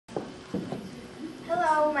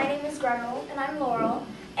Hello, my name is Gretel, and I'm Laurel,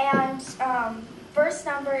 and first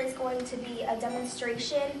number is going to be a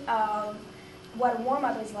demonstration of what a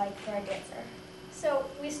warm-up is like for a dancer. So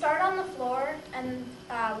we start on the floor and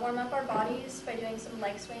warm up our bodies by doing some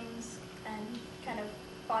leg swings and kind of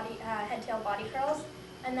head-tail body curls,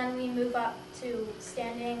 and then we move up to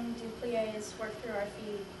standing, do pliés, work through our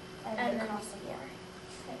feet, and then across the floor.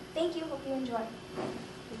 Okay. Thank you, hope you enjoy. Thank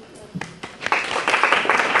you.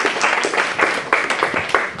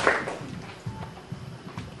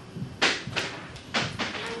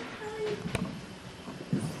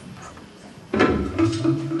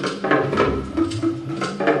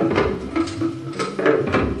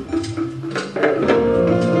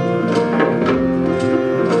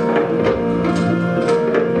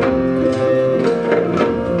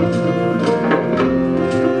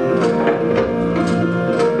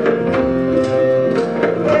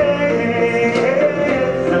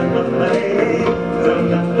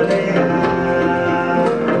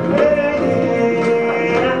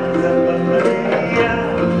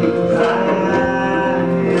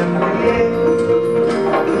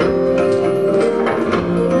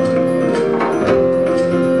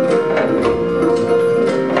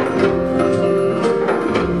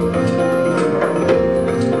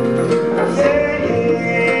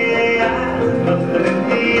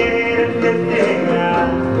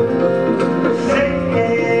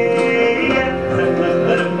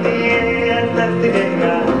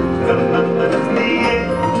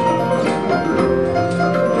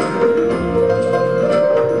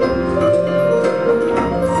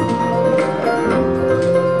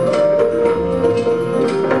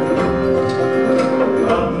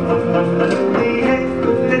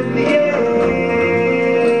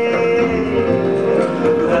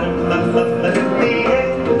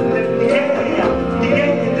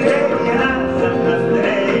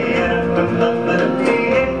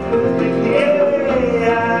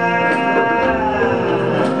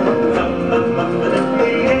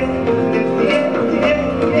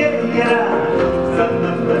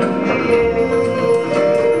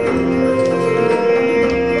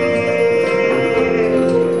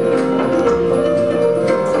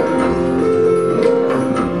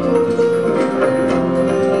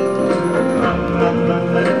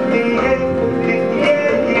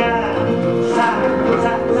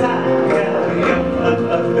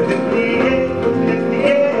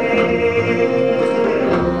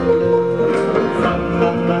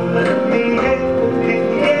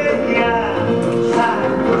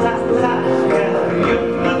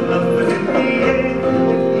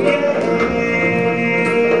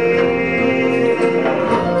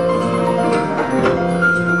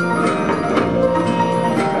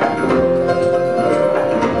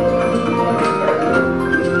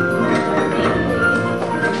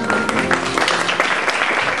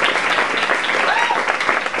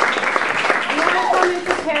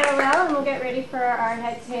 For our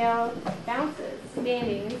head-tail bounces,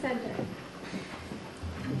 standing in center.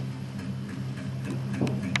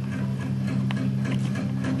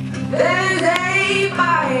 There's a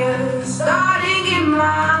fire starting in my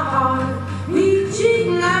heart,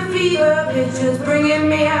 reaching a fever pitch, just bringing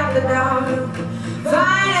me out the dark.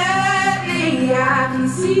 Finally, I can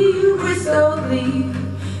see you crystal clear.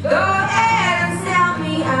 Go ahead and sell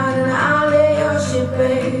me out, and I'll lay your ship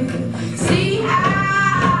bare. See,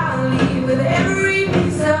 I'll leave with every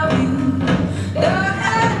piece of you. Don't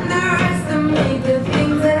underestimate the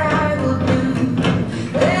things that I will do.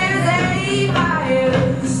 There's a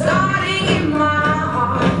fire starting in my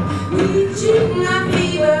heart, reaching a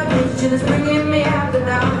fever pitch, just bringing me out the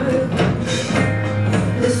dark.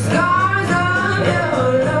 The scars of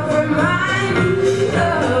your love remind me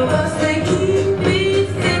of us. They keep me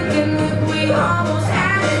thinking.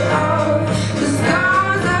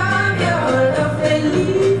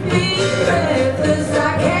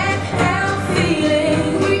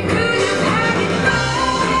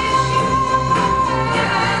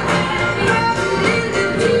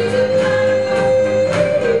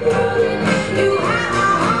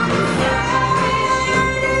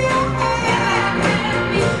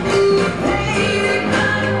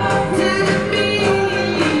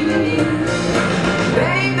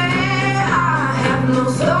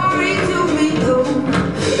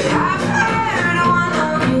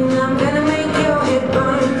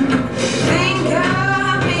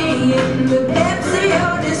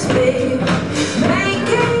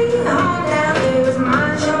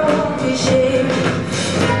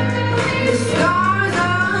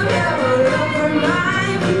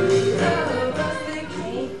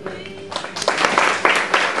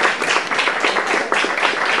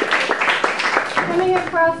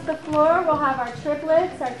 across the floor, we'll have our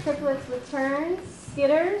triplets with turns,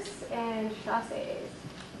 skitters, and chassés.